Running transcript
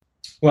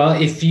Well,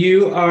 if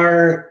you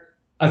are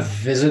a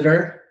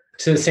visitor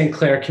to the St.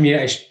 Clair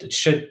community, I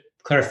should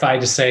clarify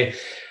to say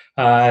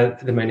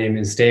that my name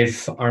is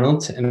Dave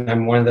Arnold, and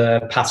I'm one of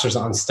the pastors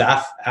on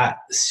staff at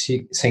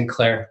St.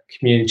 Clair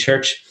Community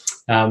Church.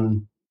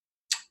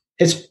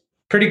 It's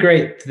pretty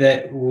great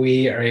that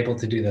we are able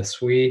to do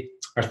this. We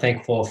are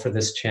thankful for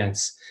this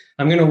chance.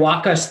 I'm going to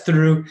walk us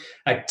through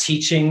a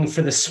teaching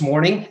for this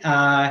morning,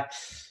 and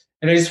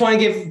I just want to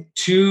give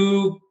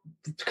two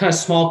kind of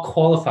small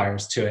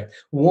qualifiers to it.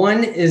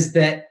 One is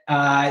that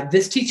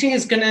this teaching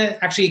is going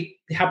to actually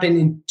happen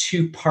in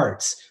two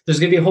parts.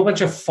 There's going to be a whole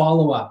bunch of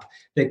follow-up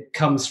that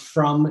comes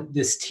from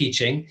this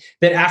teaching,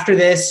 that after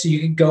this, you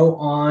could go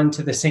on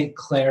to the St.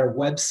 Clair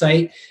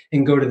website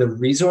and go to the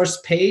resource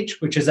page,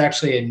 which is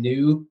actually a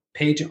new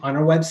page on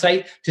our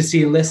website, to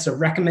see a list of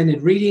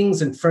recommended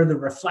readings and further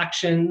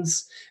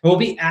reflections. And we'll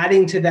be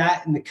adding to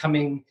that in the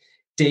coming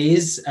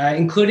days,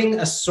 including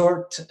a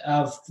sort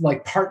of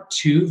like part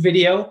 2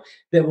 video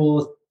that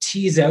will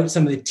tease out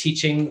some of the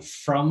teaching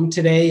from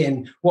today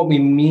and what we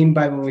mean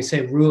by when we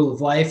say rule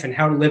of life and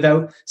how to live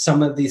out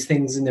some of these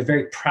things in a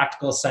very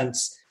practical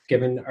sense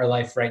given our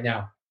life right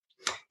now.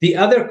 The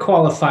other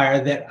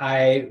qualifier that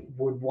I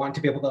would want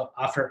to be able to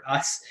offer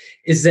us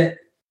is that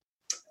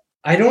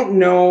I don't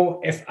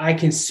know if I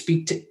can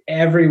speak to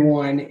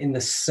everyone in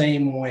the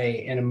same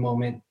way in a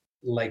moment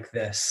like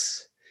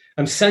this.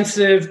 I'm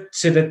sensitive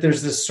to that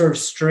there's this sort of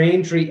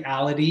strange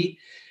reality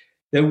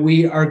that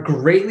we are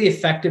greatly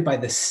affected by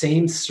the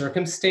same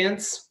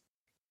circumstance,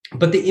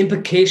 but the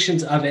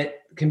implications of it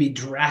can be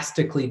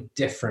drastically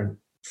different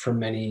for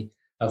many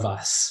of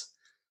us.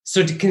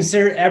 So to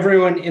consider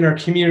everyone in our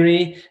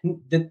community,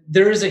 that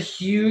there is a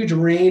huge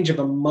range of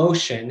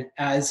emotion,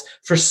 as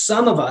for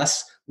some of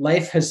us,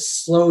 life has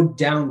slowed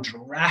down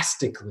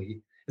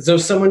drastically, as though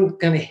someone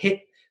kind of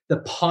hit the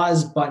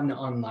pause button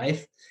on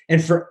life.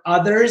 And for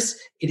others,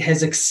 it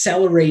has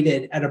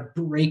accelerated at a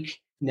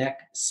breakneck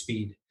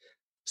speed.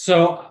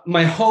 So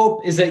my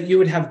hope is that you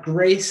would have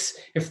grace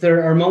if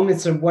there are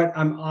moments of what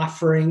I'm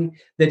offering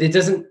that it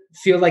doesn't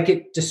feel like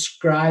it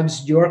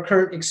describes your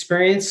current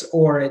experience,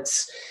 or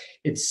it's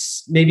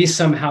maybe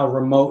somehow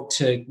remote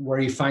to where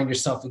you find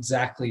yourself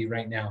exactly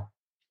right now.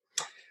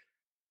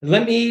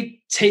 Let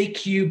me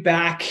take you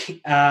back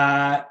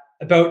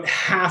about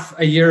half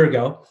a year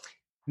ago.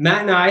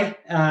 Matt and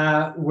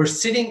I were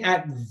sitting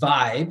at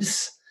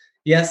Vibes.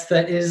 Yes,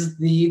 that is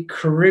the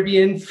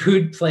Caribbean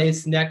food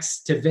place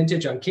next to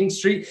Vintage on King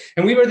Street.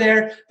 And we were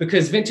there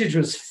because Vintage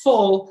was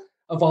full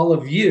of all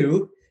of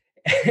you.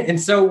 And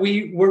so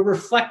we were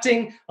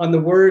reflecting on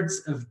the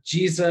words of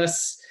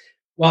Jesus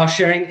while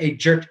sharing a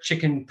jerk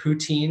chicken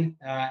poutine,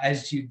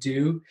 as you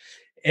do.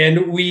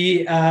 And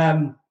we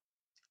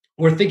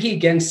were thinking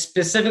again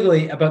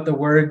specifically about the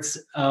words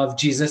of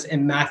Jesus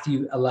in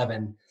Matthew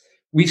 11.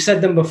 We've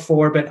said them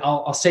before, but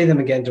I'll say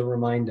them again to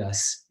remind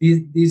us.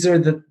 These are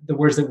the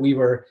words that we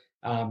were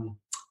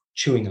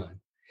chewing on.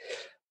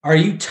 Are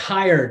you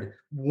tired,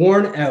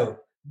 worn out,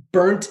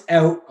 burnt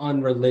out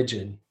on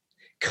religion?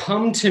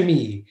 Come to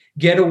me,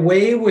 get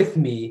away with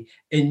me,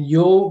 and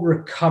you'll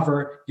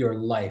recover your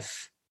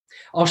life.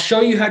 I'll show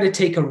you how to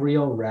take a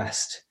real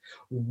rest.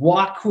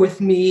 Walk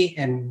with me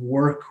and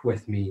work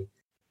with me.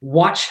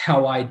 Watch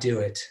how I do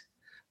it.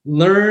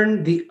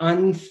 Learn the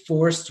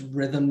unforced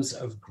rhythms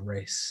of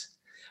grace.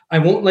 I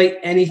won't lay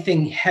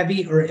anything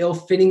heavy or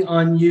ill-fitting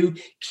on you.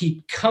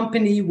 Keep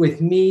company with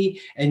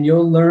me, and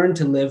you'll learn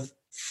to live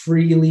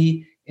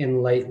freely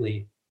and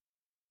lightly.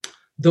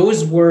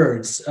 Those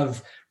words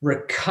of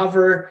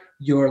recover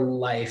your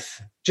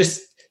life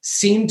just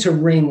seemed to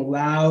ring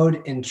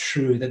loud and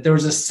true, that there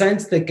was a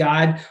sense that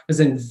God was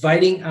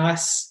inviting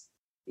us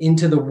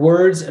into the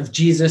words of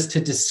Jesus to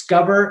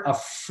discover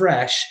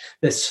afresh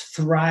this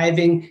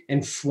thriving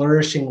and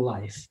flourishing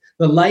life,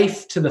 the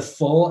life to the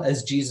full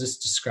as Jesus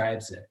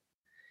describes it.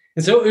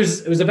 And so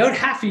it was about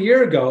half a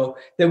year ago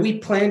that we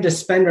planned to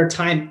spend our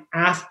time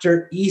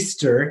after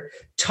Easter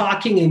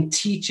talking and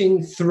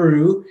teaching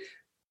through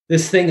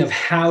this thing of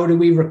how do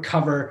we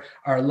recover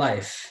our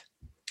life,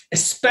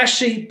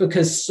 especially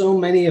because so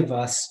many of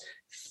us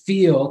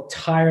feel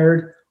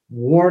tired,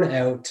 worn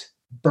out,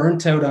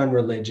 burnt out on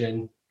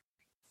religion,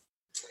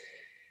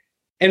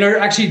 and are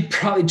actually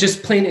probably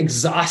just plain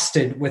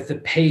exhausted with the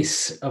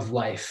pace of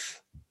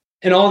life.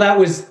 And all that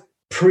was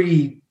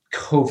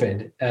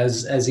pre-COVID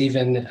as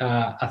even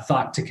a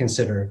thought to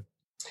consider.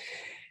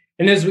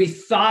 And as we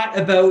thought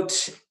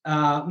about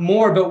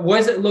more about what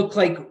does it look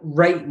like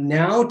right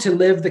now to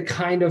live the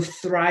kind of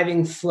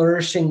thriving,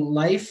 flourishing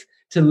life,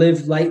 to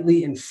live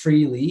lightly and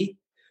freely,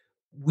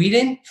 we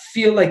didn't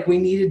feel like we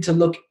needed to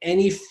look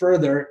any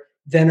further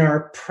than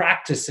our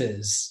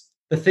practices,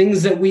 the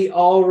things that we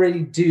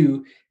already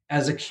do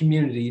as a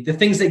community, the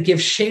things that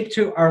give shape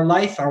to our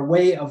life, our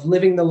way of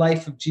living the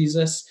life of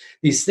Jesus,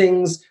 these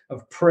things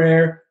of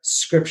prayer,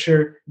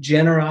 scripture,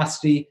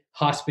 generosity,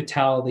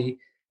 hospitality,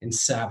 and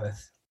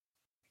Sabbath.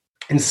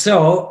 And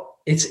so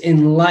it's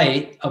in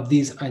light of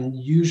these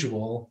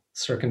unusual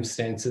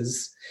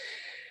circumstances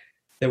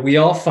that we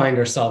all find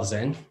ourselves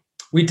in,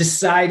 we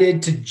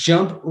decided to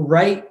jump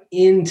right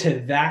into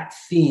that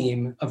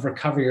theme of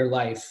Recover Your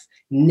Life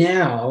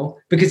now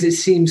because it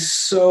seems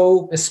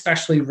so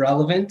especially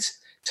relevant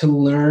to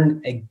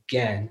learn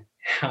again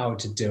how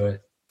to do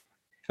it.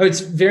 Oh,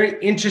 it's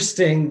very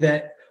interesting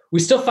that we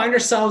still find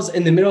ourselves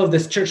in the middle of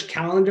this church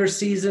calendar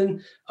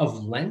season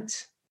of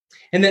Lent,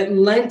 and that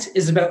Lent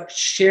is about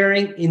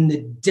sharing in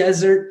the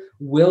desert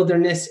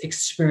wilderness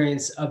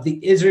experience of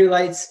the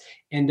Israelites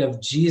and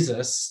of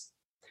Jesus,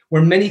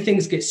 where many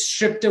things get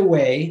stripped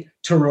away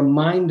to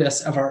remind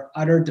us of our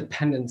utter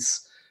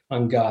dependence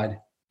on God.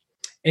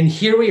 And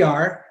here we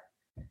are,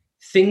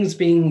 things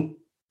being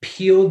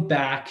peeled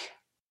back,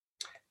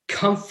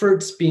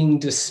 comforts being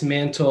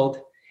dismantled,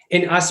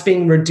 and us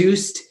being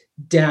reduced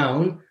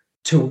down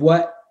to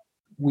what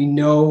we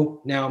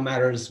know now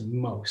matters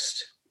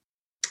most.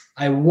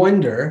 I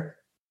wonder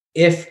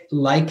if,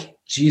 like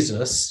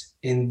Jesus,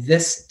 in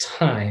this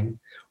time,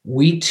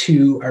 we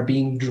too are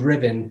being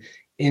driven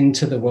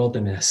into the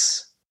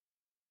wilderness.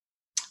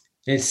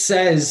 It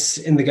says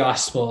in the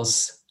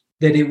Gospels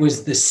that it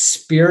was the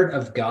Spirit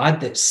of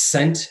God that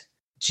sent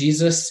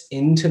Jesus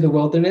into the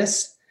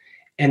wilderness,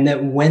 and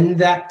that when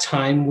that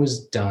time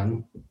was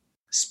done,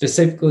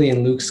 specifically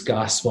in Luke's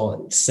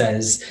Gospel, it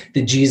says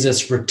that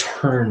Jesus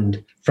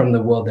returned from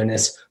the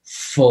wilderness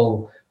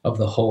full of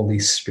the Holy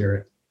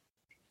Spirit.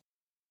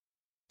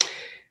 I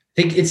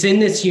think it's in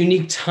this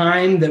unique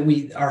time that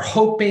we are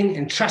hoping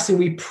and trusting,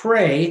 we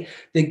pray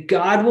that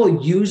God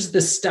will use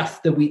the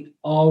stuff that we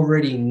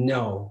already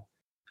know,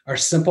 our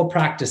simple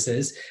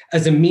practices,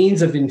 as a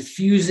means of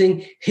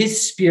infusing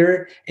his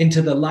Spirit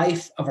into the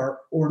life of our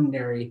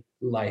ordinary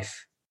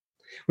life.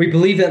 We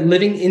believe that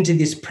living into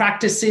these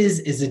practices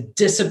is a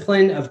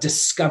discipline of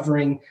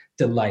discovering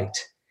delight.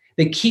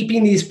 That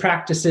keeping these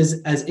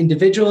practices as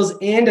individuals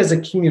and as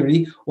a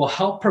community will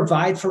help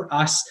provide for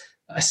us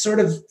a sort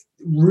of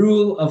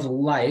rule of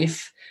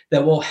life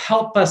that will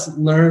help us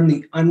learn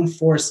the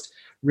unforced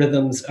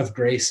rhythms of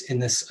grace in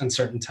this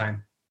uncertain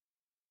time.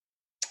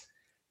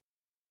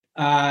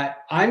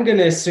 I'm going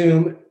to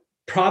assume,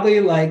 probably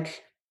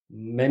like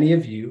many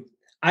of you,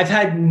 I've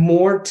had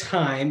more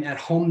time at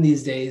home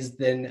these days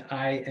than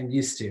I am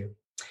used to.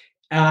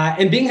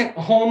 And being at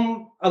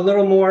home a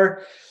little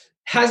more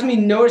has me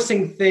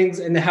noticing things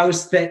in the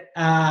house that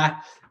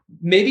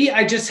maybe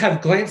I just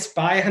have glanced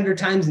by 100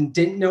 times and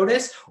didn't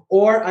notice,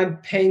 or I'm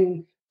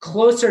paying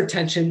closer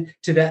attention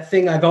to that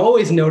thing I've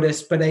always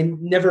noticed, but I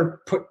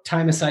never put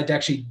time aside to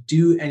actually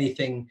do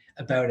anything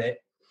about it.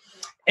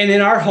 And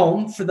in our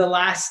home for the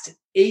last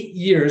 8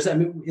 years,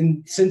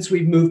 since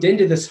we've moved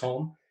into this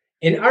home,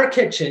 in our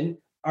kitchen,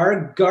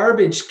 our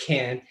garbage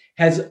can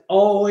has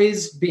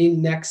always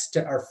been next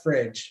to our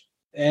fridge.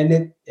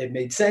 And it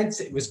made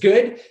sense. It was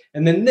good.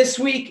 And then this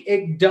week,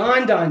 it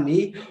dawned on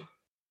me,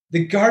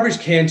 the garbage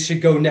can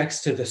should go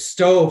next to the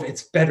stove.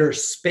 It's better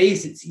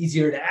space. It's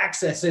easier to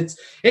access.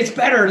 It's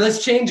better.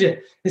 Let's change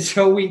it. And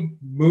so we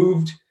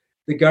moved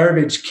the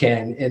garbage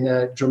can in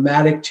a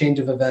dramatic change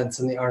of events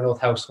in the Arnold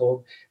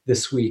household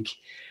this week.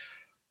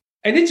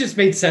 And it just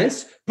made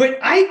sense. But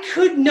I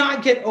could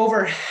not get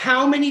over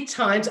how many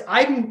times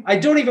I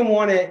don't even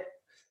want to,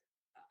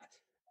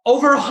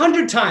 over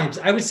 100 times,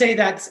 I would say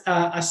that's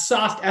a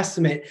soft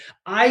estimate.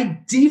 I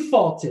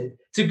defaulted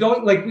to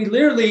going, like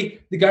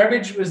the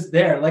garbage was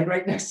there, like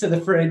right next to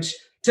the fridge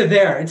to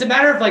there. It's a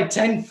matter of like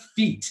 10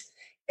 feet.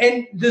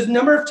 And there's a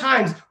number of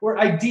times where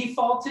I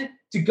defaulted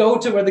to go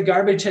to where the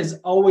garbage has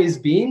always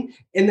been.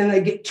 And then I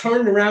get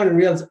turned around and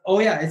realize, oh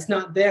yeah, it's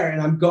not there.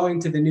 And I'm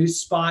going to the new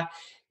spot.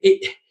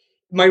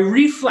 My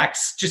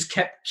reflex just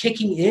kept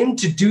kicking in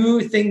to do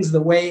things the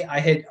way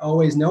I had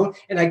always known.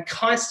 And I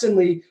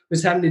constantly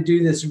was having to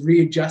do this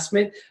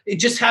readjustment. It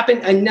just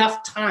happened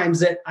enough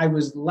times that I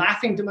was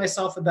laughing to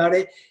myself about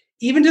it,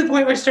 even to the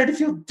point where I started to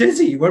feel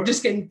dizzy, where I'm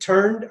just getting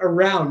turned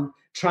around,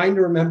 trying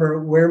to remember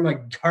where my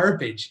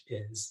garbage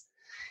is.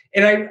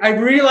 And I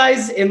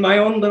realized in my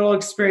own little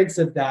experience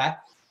of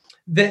that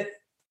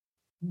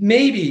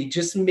maybe,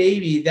 just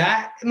maybe,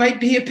 that might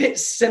be a bit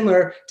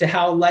similar to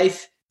how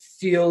life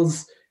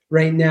feels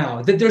right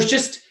now, that there's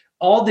just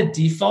all the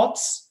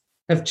defaults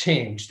have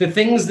changed. The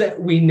things that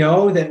we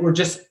know that were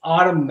just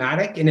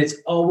automatic and it's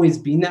always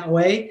been that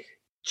way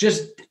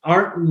just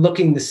aren't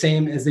looking the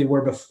same as they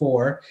were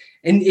before.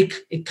 And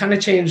it kind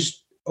of changed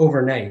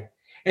overnight.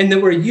 And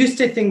that we're used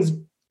to things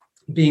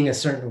being a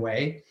certain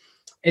way.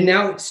 And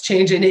now it's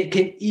changed, and it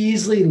can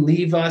easily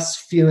leave us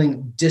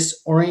feeling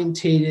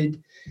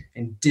disorientated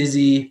and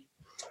dizzy,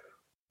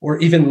 or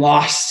even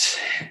lost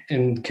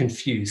and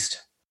confused.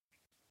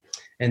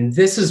 And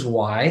this is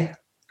why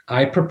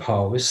I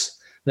propose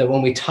that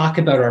when we talk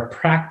about our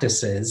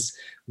practices,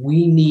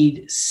 we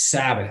need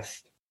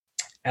Sabbath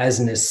as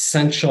an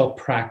essential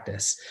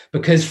practice.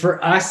 Because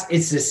for us,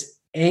 it's this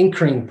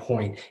anchoring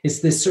point.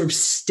 It's this sort of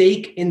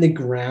stake in the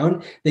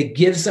ground that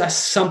gives us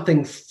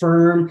something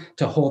firm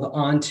to hold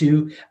on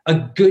to, a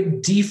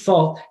good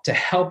default to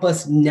help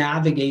us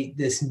navigate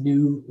this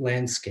new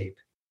landscape.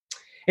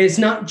 It's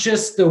not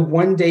just the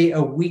one day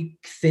a week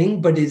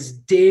thing, but is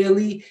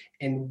daily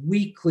and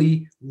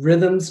weekly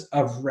rhythms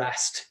of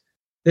rest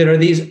that are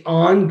these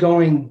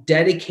ongoing,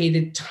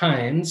 dedicated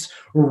times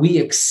where we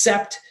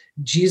accept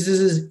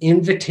Jesus'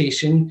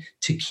 invitation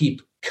to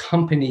keep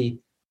company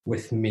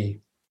with me.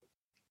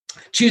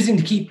 Choosing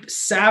to keep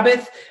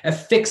Sabbath a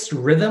fixed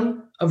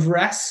rhythm of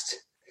rest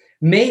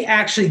may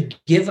actually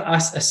give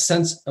us a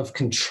sense of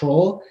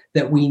control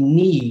that we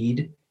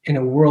need in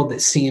a world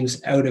that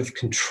seems out of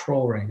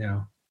control right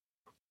now.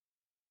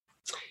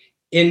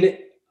 In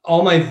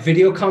all my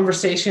video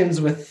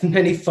conversations with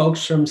many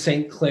folks from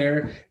St.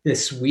 Clair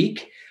this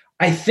week,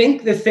 I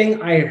think the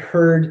thing I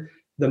heard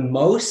the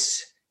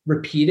most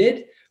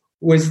repeated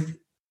was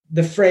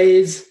the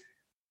phrase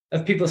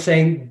of people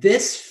saying,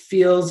 "This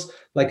feels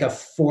like a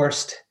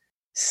forced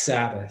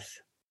Sabbath."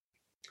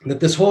 That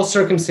this whole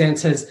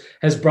circumstance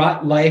has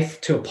brought life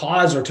to a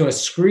pause or to a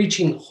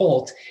screeching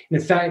halt. And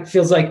in fact, it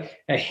feels like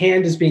a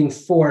hand is being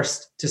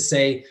forced to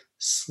say,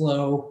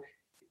 slow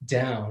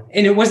down.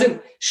 And it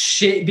wasn't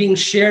being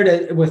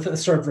shared with a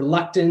sort of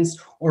reluctance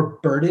or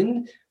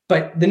burden,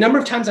 but the number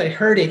of times I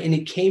heard it, and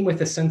it came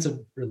with a sense of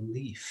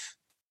relief.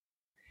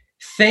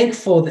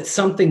 Thankful that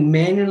something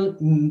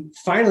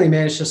finally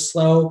managed to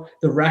slow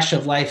the rush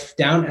of life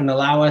down and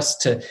allow us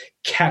to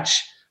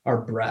catch our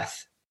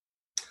breath.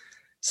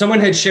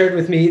 Someone had shared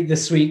with me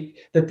this week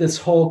that this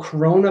whole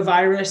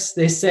coronavirus,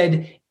 they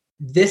said,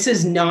 this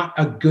is not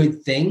a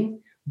good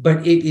thing,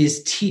 but it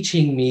is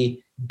teaching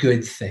me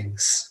good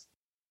things.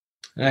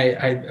 I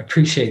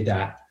appreciate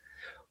that.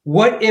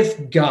 What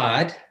if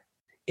God,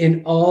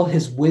 in all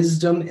his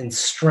wisdom and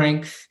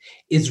strength,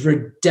 is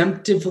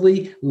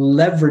redemptively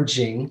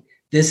leveraging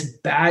this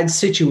bad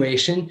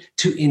situation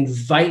to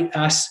invite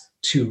us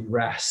to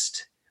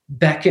rest,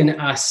 beckon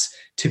us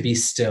to be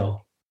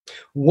still?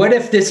 What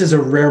if this is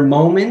a rare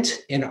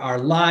moment in our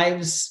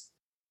lives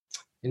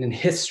and in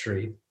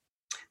history,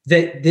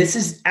 that this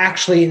is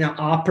actually an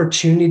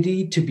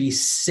opportunity to be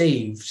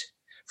saved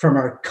from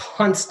our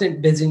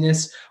constant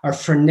busyness, our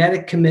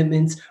frenetic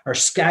commitments, our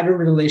scattered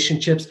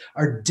relationships,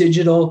 our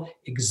digital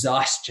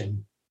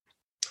exhaustion?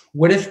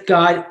 What if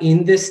God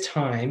in this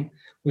time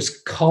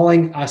was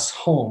calling us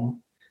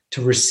home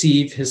to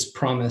receive his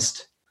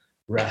promised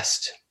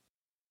rest?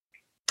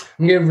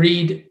 I'm going to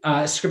read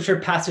a scripture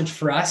passage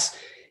for us.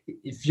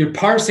 If you're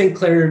part of St.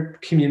 Clair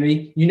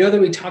community, you know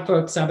that we talk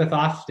about Sabbath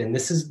often.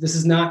 This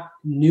is not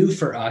new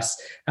for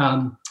us,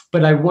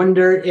 but I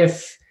wonder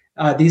if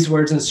these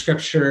words in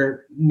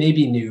scripture may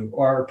be new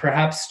or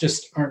perhaps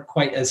just aren't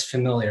quite as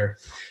familiar.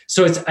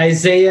 So it's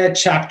Isaiah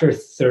chapter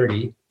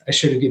 30. I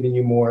should have given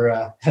you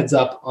more heads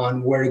up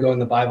on where to go in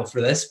the Bible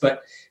for this,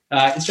 but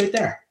it's right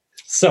there.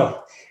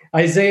 So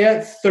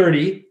Isaiah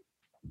 30.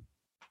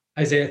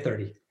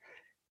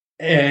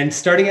 And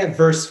starting at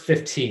verse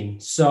 15.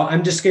 So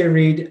I'm just going to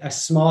read a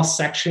small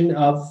section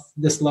of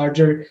this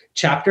larger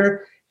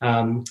chapter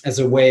as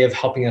a way of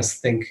helping us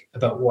think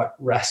about what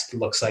rest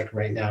looks like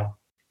right now.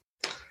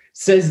 It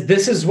says,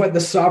 "This is what the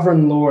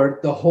sovereign Lord,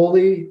 the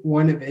Holy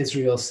One of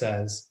Israel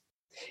says.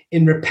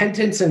 In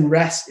repentance and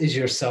rest is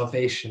your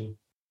salvation.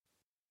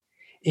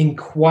 In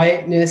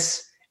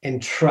quietness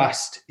and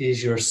trust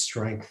is your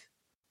strength.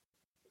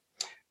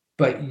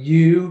 But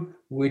you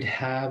would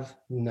have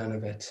none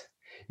of it.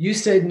 You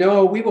said,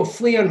 no, we will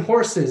flee on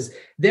horses.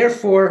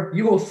 Therefore,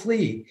 you will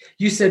flee.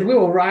 You said, we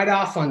will ride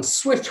off on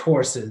swift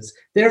horses.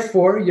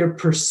 Therefore, your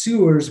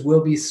pursuers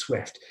will be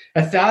swift.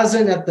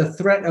 1,000 at the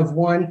threat of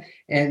one,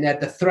 and at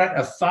the threat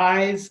of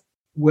 5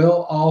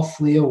 will all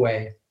flee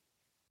away.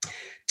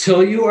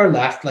 Till you are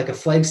left like a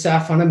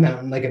flagstaff on a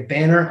mountain, like a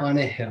banner on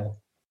a hill.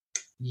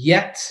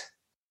 Yet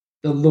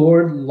the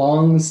Lord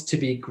longs to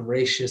be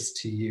gracious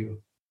to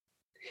you.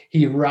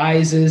 He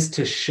rises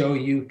to show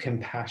you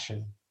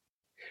compassion.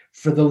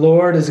 For the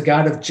Lord is a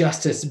God of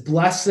justice.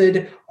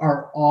 Blessed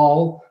are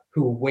all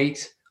who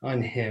wait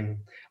on him.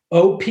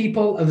 O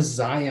people of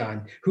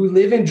Zion, who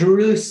live in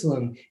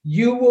Jerusalem,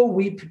 you will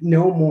weep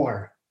no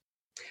more.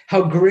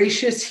 How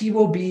gracious he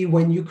will be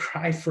when you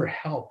cry for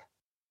help.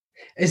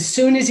 As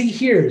soon as he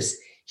hears,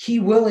 he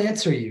will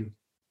answer you.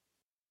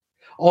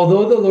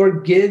 Although the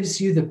Lord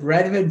gives you the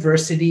bread of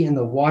adversity and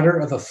the water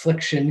of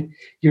affliction,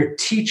 your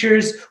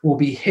teachers will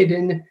be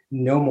hidden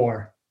no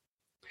more.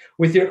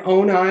 With your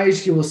own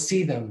eyes, you will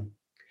see them.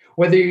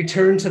 Whether you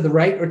turn to the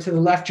right or to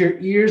the left, your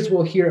ears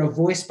will hear a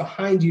voice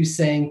behind you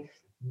saying,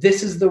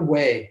 this is the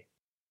way,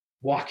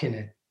 walk in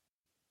it.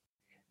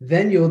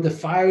 Then you will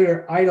defile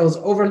your idols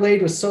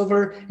overlaid with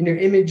silver and your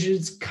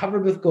images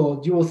covered with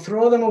gold. You will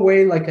throw them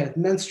away like a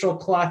menstrual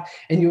cloth,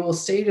 and you will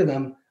say to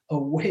them,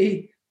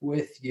 away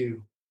with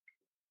you.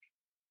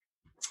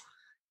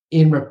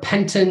 In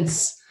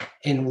repentance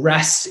and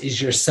rest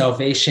is your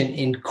salvation.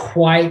 In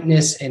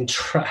quietness and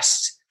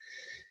trust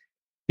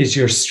is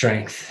your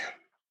strength.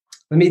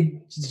 Let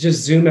me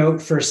just zoom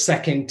out for a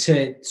second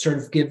to sort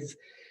of give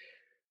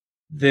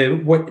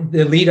what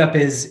the lead up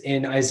is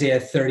in Isaiah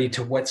 30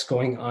 to what's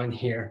going on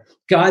here.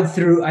 God,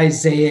 through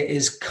Isaiah,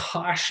 is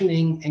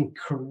cautioning and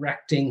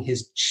correcting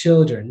his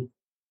children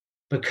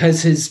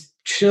because his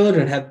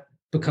children have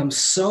become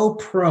so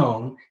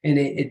prone, and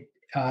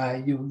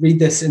you read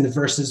this in the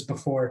verses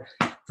before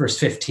verse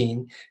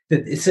 15,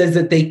 that it says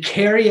that they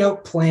carry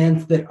out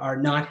plans that are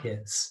not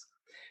his,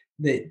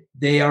 that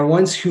they are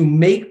ones who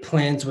make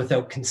plans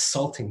without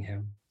consulting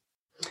him,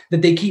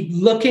 that they keep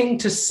looking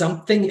to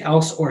something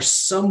else or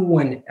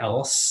someone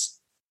else.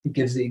 He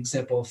gives the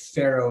example of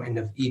Pharaoh and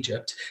of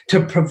Egypt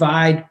to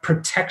provide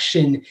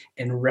protection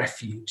and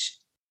refuge.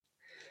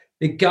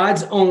 That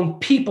God's own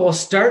people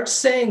start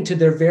saying to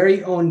their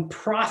very own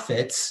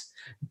prophets,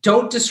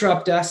 don't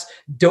disrupt us,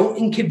 don't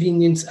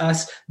inconvenience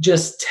us,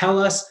 just tell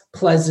us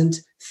pleasant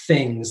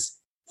things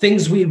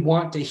we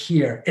want to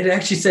hear. It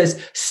actually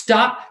says,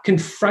 stop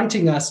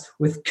confronting us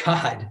with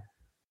God.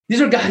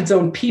 These are God's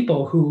own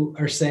people who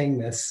are saying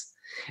this.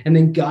 And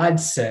then God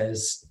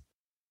says,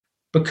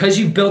 because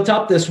you built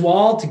up this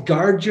wall to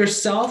guard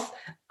yourself,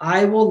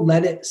 I will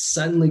let it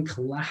suddenly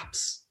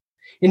collapse,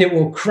 and it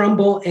will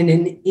crumble and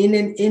in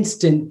an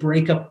instant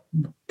break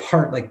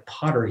apart like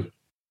pottery.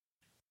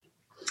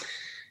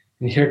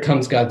 And here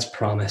comes God's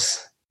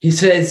promise. He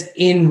says,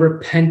 in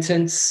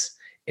repentance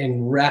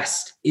and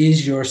rest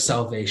is your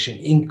salvation.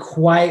 In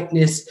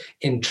quietness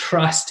and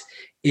trust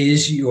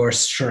is your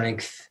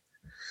strength.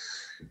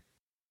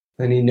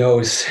 Then he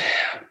knows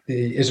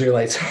the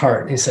Israelites'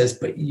 heart. He says,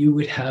 but you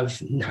would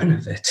have none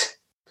of it.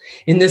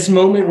 In this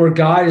moment where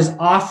God is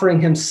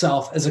offering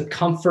himself as a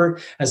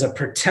comfort, as a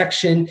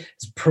protection,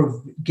 as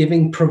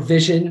giving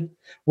provision,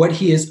 what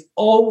he has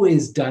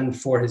always done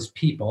for his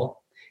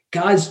people,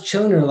 God's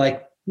children are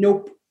like,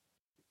 nope.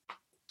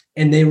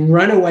 And they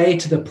run away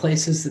to the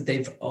places that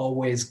they've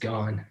always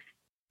gone.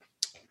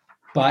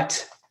 But,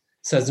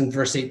 it says in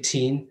verse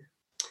 18,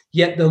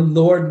 yet the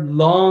Lord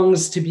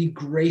longs to be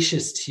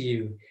gracious to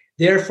you.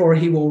 Therefore,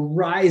 he will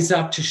rise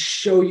up to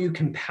show you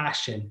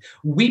compassion.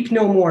 Weep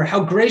no more.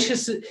 How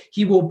gracious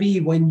he will be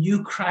when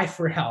you cry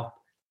for help.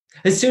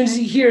 As soon as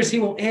he hears, he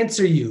will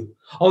answer you.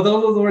 Although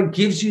the Lord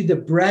gives you the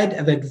bread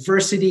of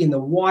adversity and the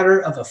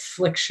water of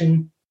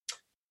affliction,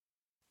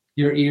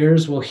 your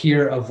ears will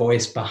hear a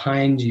voice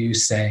behind you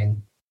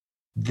saying,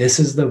 this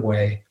is the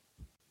way,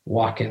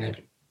 walk in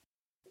it.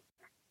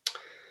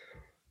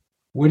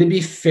 Would it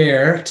be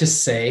fair to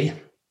say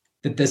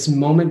that this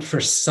moment for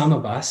some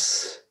of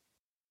us,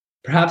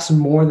 perhaps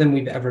more than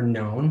we've ever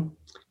known,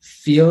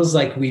 feels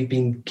like we've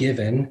been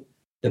given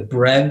the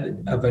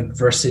bread of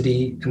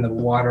adversity and the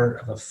water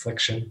of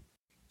affliction?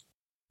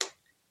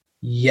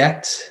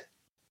 Yet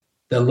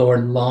the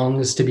Lord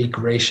longs to be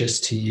gracious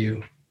to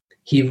you.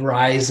 He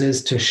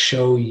rises to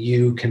show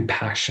you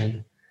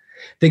compassion,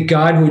 that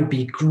God would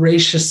be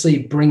graciously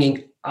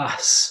bringing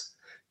us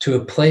to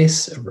a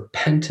place of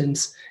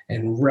repentance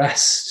and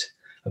rest,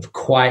 of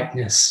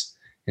quietness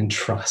and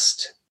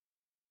trust.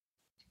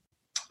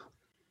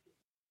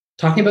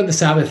 Talking about the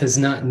Sabbath is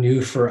not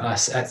new for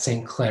us at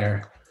St.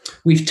 Clair.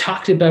 We've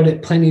talked about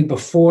it plenty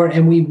before,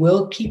 and we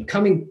will keep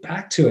coming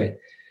back to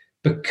it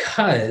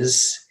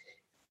because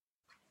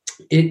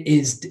it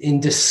is in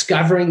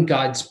discovering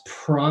God's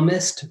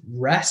promised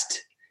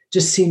rest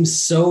just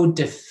seems so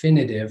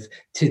definitive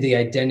to the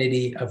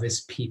identity of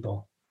his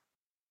people.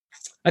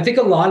 I think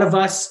a lot of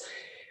us,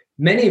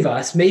 many of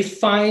us, may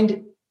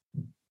find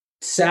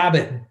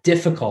Sabbath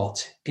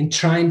difficult in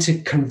trying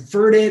to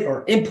convert it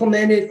or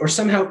implement it or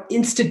somehow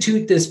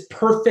institute this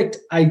perfect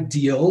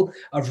ideal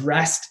of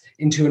rest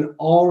into an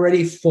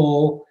already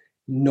full,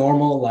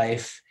 normal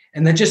life.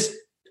 And that just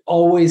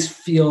always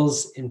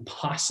feels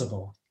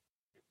impossible.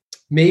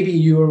 Maybe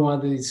you are one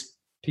of these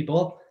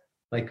people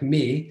like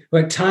me, who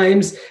at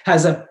times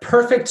has a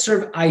perfect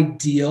sort of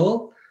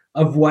ideal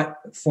of what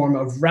form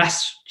of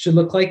rest should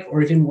look like,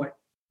 or even what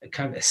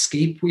kind of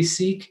escape we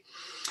seek.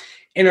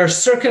 And our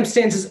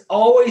circumstances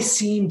always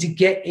seem to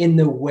get in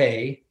the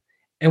way,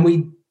 and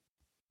we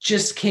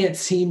just can't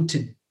seem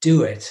to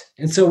do it.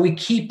 And so we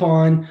keep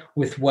on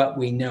with what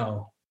we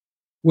know,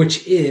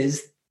 which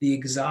is the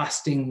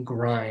exhausting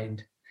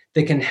grind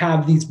that can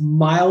have these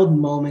mild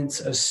moments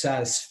of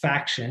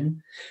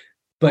satisfaction,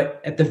 but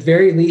at the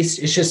very least,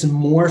 it's just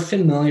more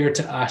familiar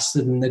to us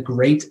than the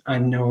great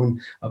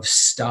unknown of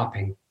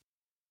stopping.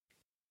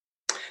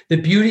 The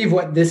beauty of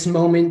what this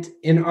moment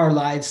in our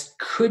lives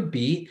could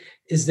be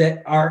is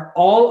that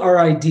all our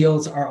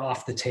ideals are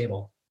off the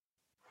table.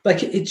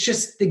 Like, it's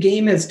just, the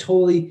game has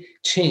totally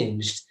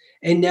changed.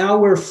 And now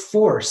we're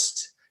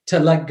forced to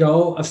let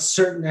go of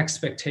certain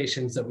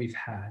expectations that we've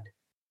had.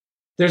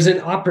 There's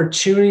an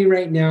opportunity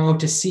right now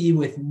to see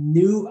with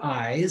new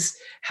eyes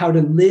how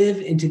to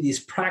live into these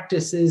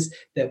practices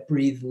that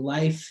breathe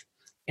life.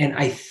 And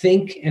I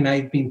think, and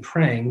I've been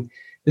praying,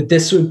 that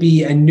this would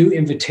be a new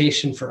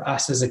invitation for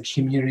us as a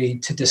community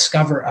to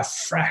discover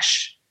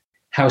afresh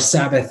how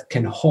Sabbath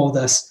can hold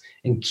us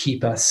and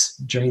keep us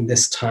during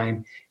this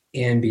time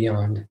and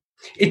beyond.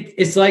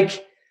 It's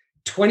like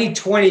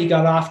 2020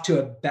 got off to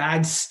a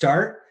bad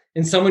start,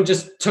 and someone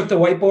just took the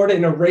whiteboard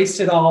and erased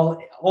it all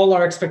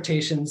our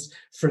expectations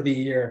for the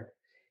year.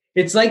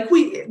 It's like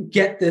we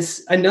get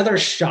this another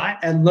shot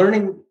at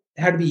learning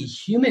how to be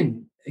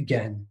human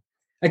again,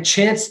 a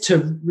chance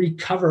to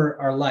recover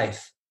our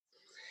life.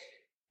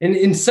 And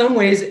in some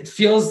ways, it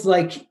feels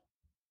like,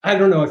 I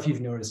don't know if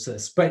you've noticed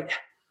this, but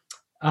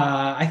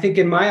I think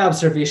in my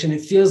observation,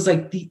 it feels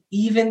like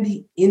even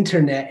the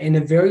internet in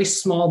a very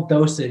small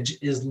dosage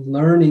is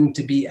learning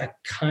to be a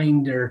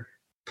kinder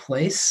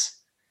place.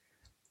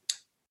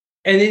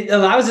 And it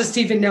allows us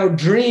to even now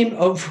dream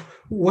of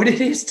what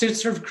it is to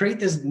sort of create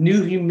this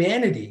new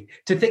humanity,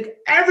 to think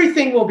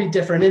everything will be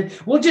different and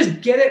we'll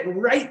just get it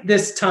right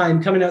this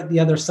time coming out the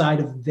other side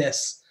of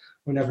this,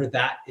 whenever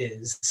that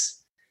is.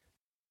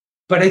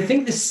 But I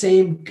think the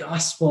same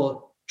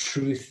gospel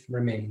truth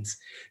remains,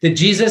 that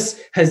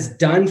Jesus has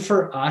done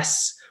for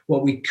us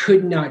what we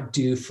could not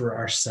do for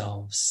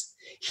ourselves.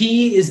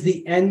 He is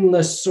the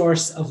endless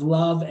source of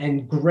love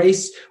and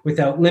grace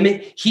without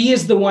limit. He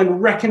is the one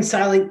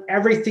reconciling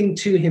everything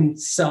to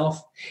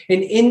himself.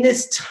 And in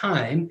this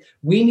time,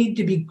 we need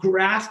to be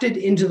grafted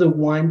into the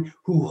one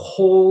who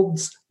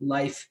holds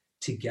life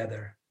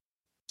together,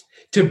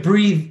 to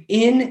breathe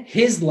in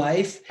his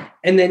life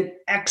and then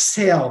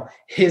exhale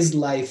his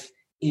life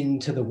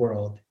into the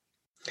world.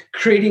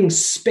 Creating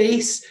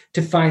space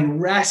to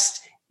find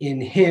rest in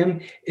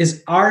him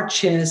is our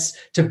chance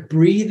to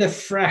breathe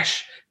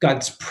afresh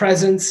God's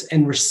presence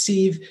and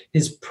receive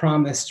his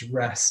promised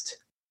rest.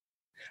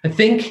 I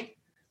think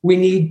we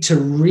need to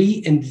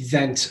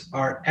reinvent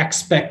our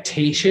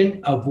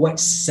expectation of what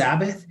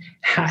Sabbath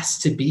has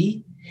to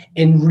be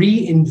and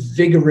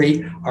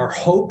reinvigorate our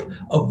hope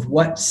of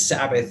what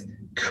Sabbath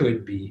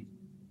could be.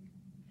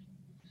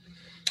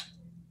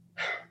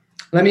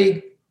 Let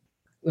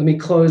me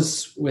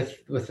close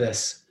with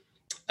this.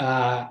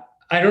 I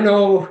don't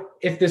know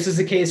if this is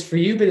the case for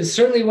you, but it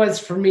certainly was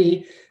for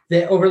me,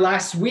 that over the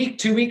last week,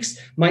 2 weeks,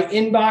 my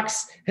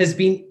inbox has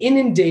been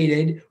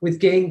inundated with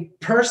getting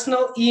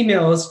personal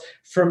emails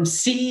from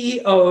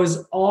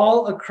CEOs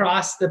all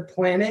across the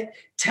planet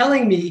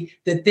telling me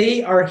that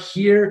they are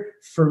here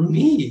for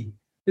me.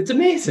 It's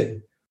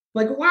amazing.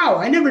 Like, wow,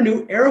 I never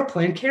knew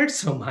Aeroplan cared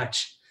so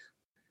much.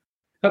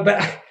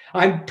 But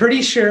I'm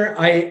pretty sure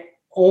I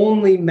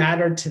only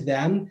matter to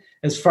them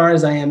as far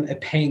as I am a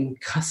paying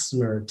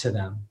customer to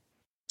them.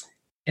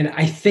 And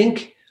I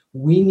think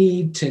we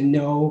need to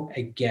know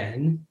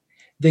again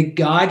that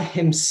God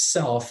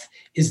himself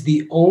is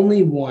the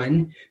only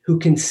one who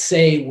can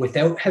say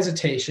without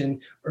hesitation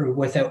or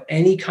without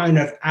any kind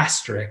of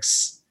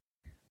asterisks,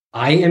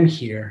 I am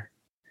here.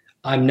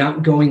 I'm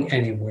not going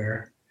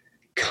anywhere.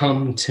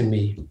 Come to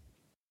me.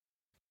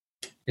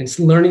 And it's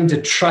learning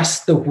to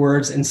trust the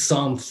words in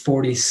Psalm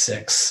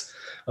 46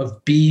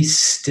 of be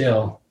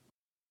still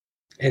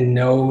and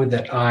know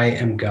that I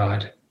am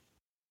God.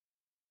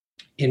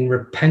 In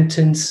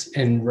repentance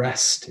and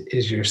rest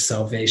is your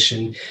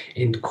salvation.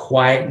 In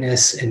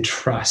quietness and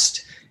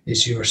trust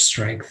is your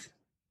strength.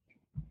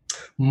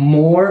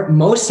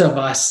 Most of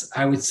us,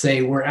 I would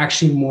say, we're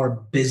actually more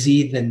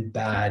busy than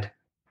bad.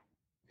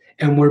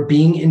 And we're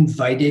being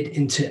invited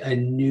into a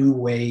new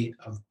way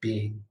of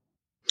being.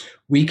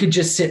 We could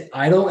just sit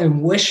idle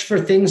and wish for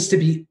things to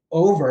be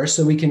over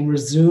so we can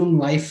resume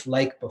life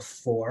like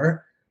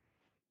before.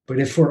 But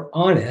if we're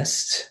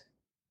honest,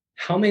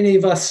 how many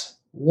of us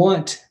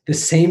want the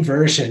same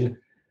version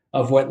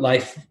of what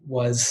life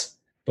was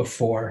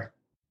before?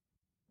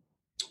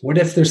 What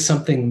if there's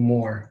something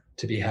more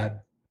to be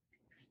had?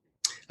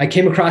 I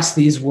came across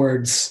these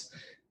words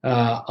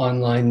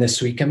online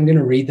this week. I'm going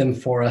to read them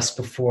for us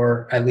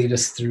before I lead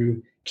us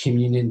through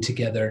communion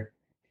together.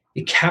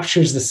 It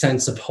captures the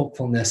sense of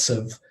hopefulness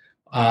of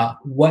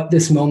what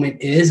this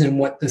moment is and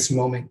what this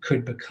moment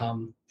could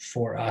become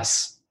for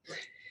us.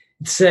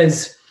 It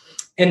says,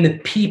 and the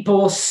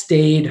people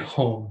stayed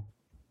home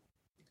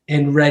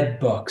and read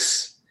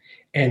books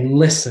and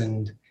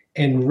listened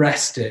and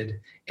rested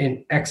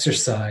and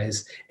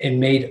exercised and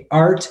made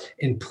art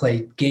and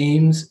played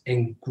games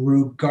and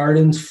grew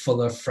gardens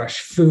full of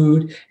fresh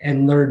food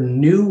and learned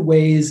new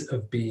ways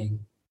of being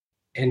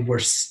and were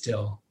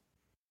still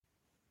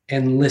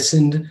and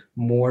listened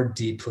more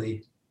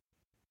deeply.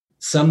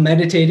 Some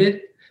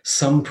meditated,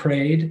 some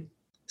prayed,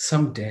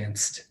 some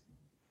danced,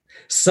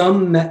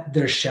 some met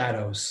their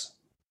shadows.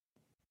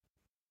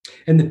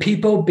 And the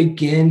people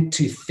began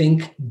to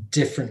think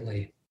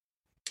differently.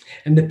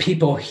 And the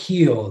people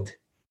healed.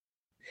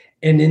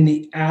 And in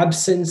the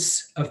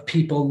absence of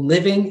people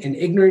living in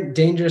ignorant,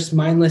 dangerous,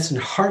 mindless, and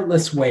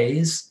heartless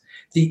ways,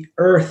 the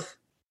earth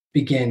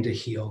began to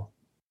heal.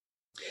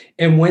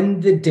 And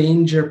when the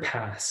danger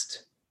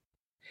passed,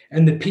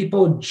 and the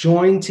people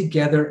joined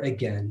together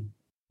again,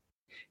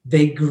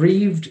 they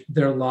grieved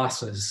their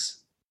losses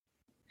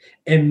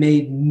and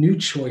made new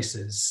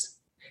choices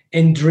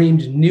and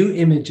dreamed new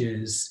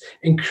images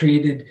and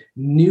created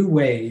new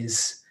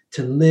ways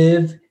to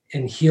live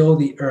and heal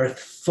the earth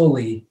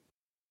fully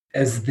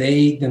as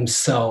they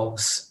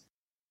themselves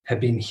have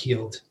been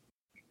healed.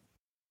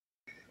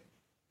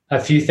 A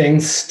few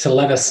things to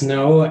let us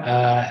know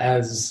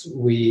as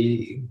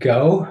we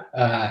go.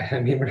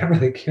 We're not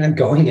really kind of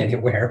going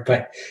anywhere,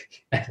 but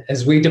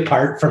as we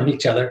depart from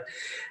each other.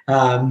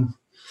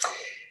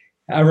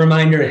 a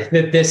reminder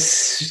that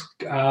this,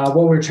 what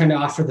we're trying to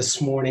offer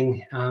this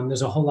morning,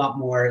 there's a whole lot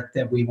more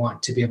that we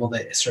want to be able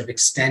to sort of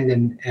extend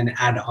and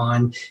add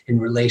on in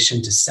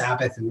relation to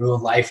Sabbath and rule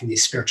of life and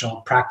these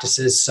spiritual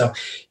practices. So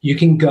you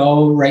can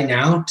go right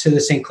now to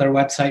the St. Clair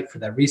website for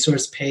that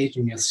resource page,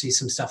 and you'll see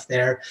some stuff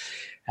there.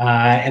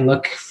 And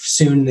look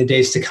soon in the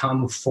days to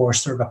come for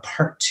sort of a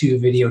part 2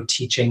 video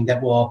teaching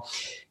that will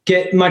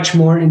get much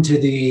more into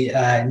the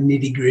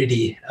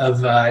nitty-gritty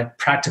of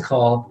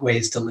practical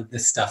ways to live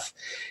this stuff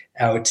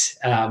out.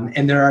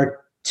 And there are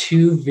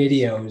 2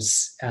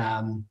 videos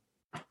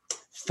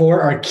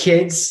for our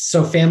kids.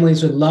 So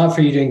families would love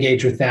for you to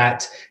engage with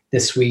that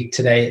this week,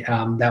 today.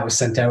 That was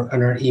sent out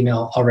on our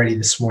email already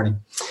this morning.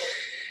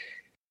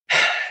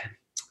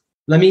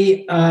 Let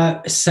me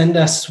send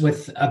us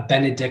with a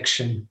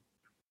benediction.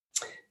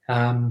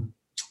 I'm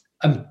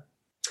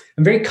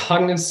very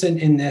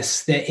cognizant in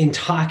this, that in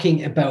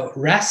talking about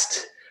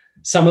rest,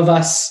 some of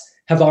us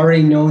have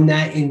already known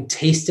that and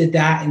tasted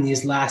that in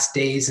these last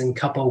days and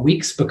couple of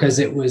weeks because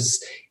it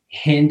was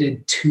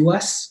handed to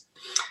us.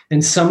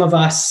 And some of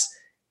us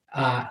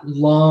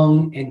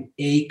long and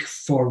ache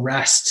for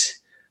rest,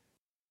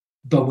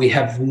 but we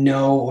have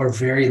no or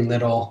very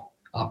little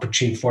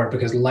opportunity for it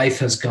because life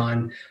has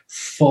gone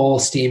full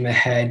steam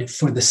ahead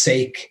for the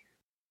sake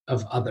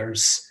of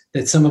others.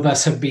 That some of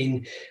us have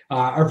been,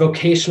 our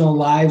vocational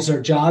lives,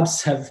 our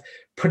jobs have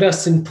put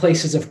us in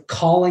places of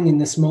calling in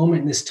this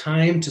moment, in this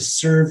time, to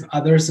serve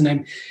others.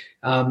 And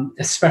I'm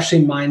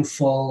especially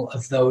mindful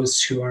of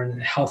those who are in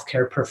the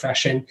healthcare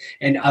profession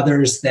and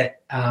others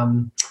that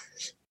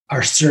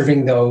are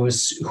serving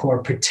those who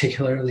are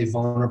particularly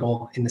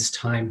vulnerable in this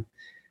time.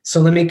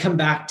 So let me come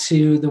back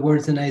to the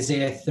words in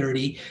Isaiah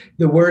 30,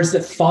 the words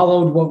that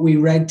followed what we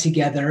read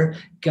together.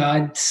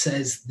 God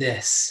says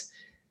this,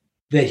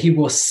 that he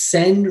will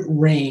send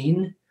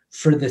rain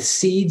for the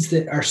seeds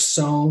that are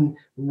sown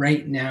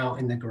right now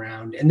in the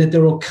ground, and that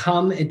there will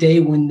come a day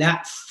when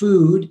that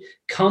food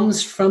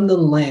comes from the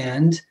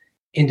land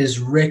and is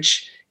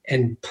rich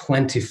and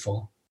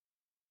plentiful.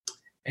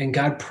 And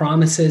God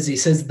promises, he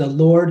says, the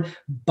Lord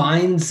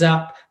binds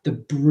up the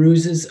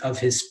bruises of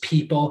his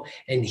people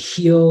and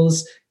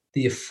heals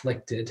the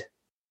afflicted.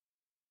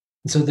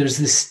 And so there's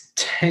this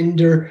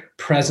tender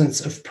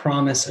presence of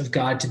promise of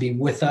God to be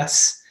with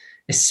us,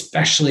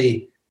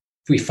 especially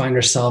if we find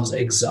ourselves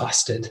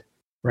exhausted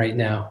right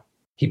now.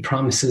 He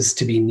promises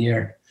to be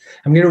near.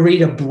 I'm going to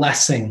read a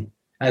blessing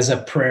as a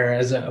prayer,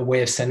 as a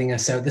way of sending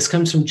us out. This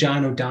comes from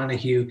John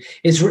O'Donohue.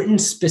 It's written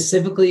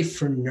specifically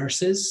for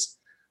nurses.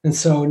 And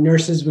so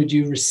nurses, would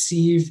you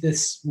receive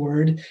this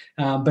word?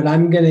 But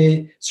I'm going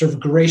to sort of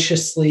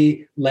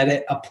graciously let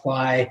it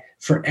apply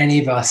for any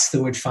of us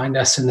that would find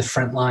us in the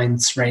front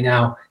lines right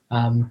now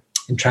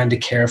in trying to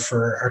care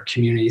for our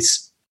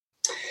communities.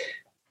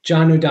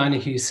 John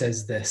O'Donohue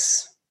says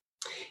this,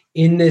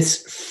 in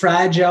this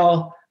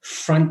fragile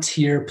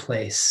frontier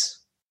place,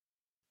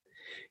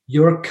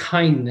 your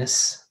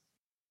kindness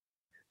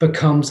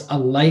becomes a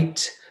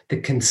light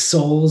that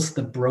consoles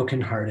the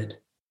brokenhearted,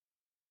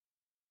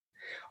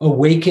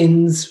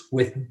 awakens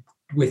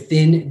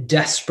within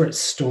desperate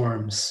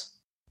storms,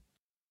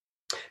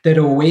 that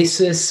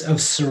oasis of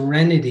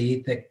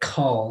serenity that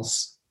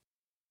calls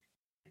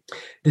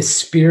the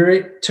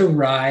spirit to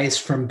rise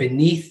from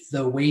beneath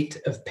the weight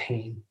of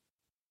pain,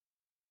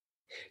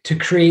 to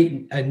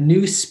create a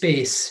new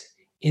space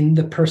in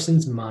the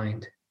person's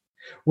mind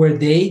where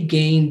they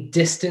gain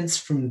distance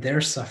from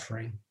their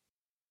suffering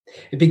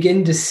and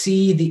begin to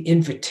see the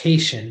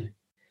invitation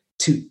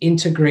to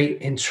integrate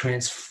and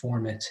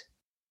transform it.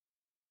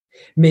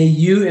 May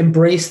you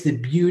embrace the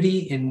beauty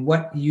in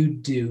what you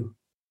do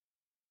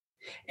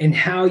and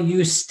how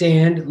you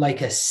stand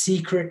like a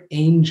secret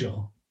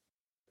angel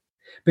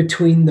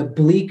between the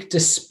bleak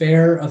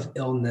despair of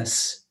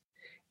illness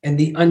and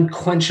the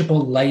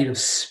unquenchable light of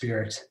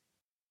spirit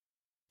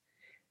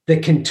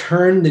that can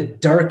turn the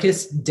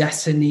darkest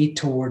destiny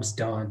towards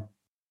dawn.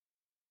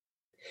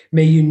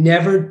 May you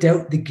never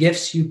doubt the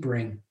gifts you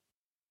bring.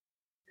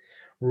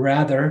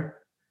 Rather,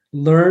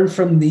 learn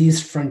from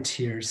these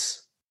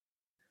frontiers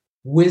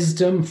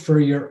wisdom for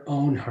your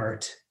own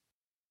heart.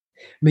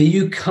 May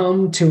you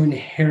come to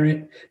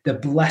inherit the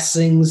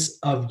blessings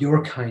of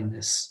your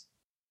kindness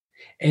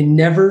and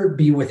never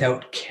be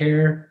without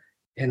care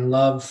and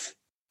love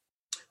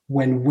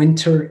when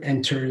winter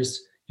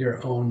enters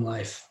your own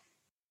life.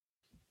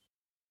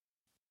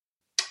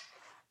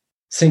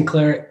 St.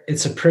 Clair,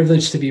 it's a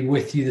privilege to be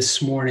with you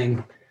this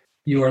morning.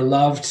 You are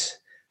loved.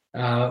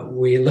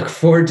 We look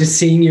forward to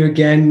seeing you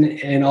again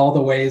in all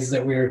the ways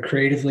that we're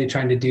creatively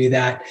trying to do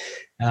that.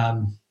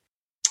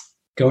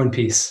 Go in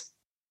peace.